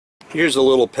Here's a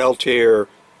little Peltier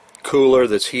cooler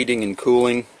that's heating and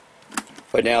cooling.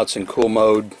 Right now it's in cool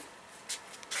mode.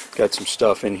 Got some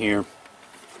stuff in here.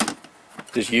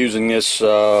 Just using this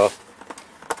as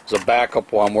a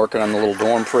backup while I'm working on the little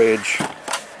dorm fridge.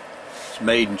 It's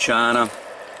made in China.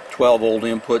 12 volt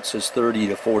input, says 30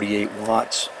 to 48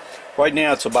 watts. Right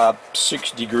now it's about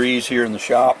 6 degrees here in the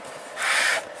shop.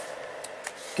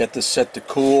 Get this set to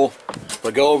cool. If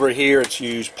I go over here, it's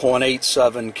used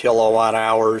 0.87 kilowatt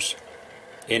hours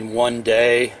in one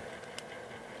day,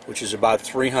 which is about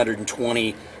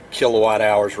 320 kilowatt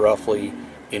hours roughly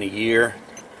in a year.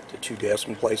 The 2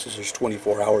 decimal places, there's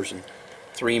 24 hours and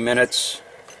 3 minutes.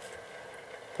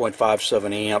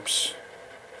 0.57 amps,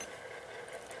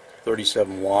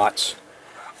 37 watts.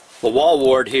 The wall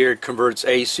wart here converts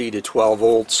AC to 12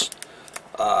 volts,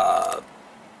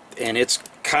 and it's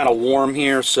kind of warm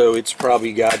here, so it's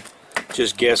probably got,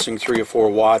 just guessing, 3 or 4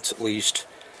 watts at least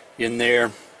in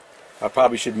there. I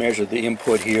probably should measure the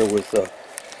input here with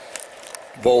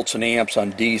volts and amps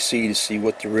on DC to see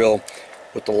what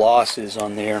the loss is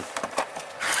on there.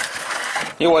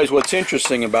 Anyways, what's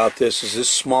interesting about this is this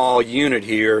small unit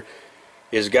here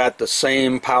has got the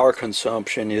same power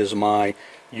consumption as my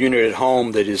unit at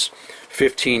home that is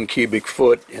 15 cubic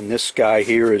foot, and this guy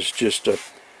here is just a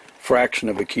fraction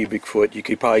of a cubic foot. You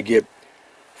could probably get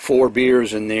 4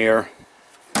 beers in there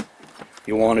if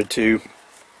you wanted to.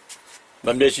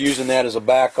 I'm just using that as a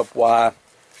backup while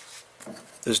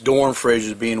this dorm fridge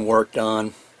is being worked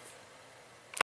on.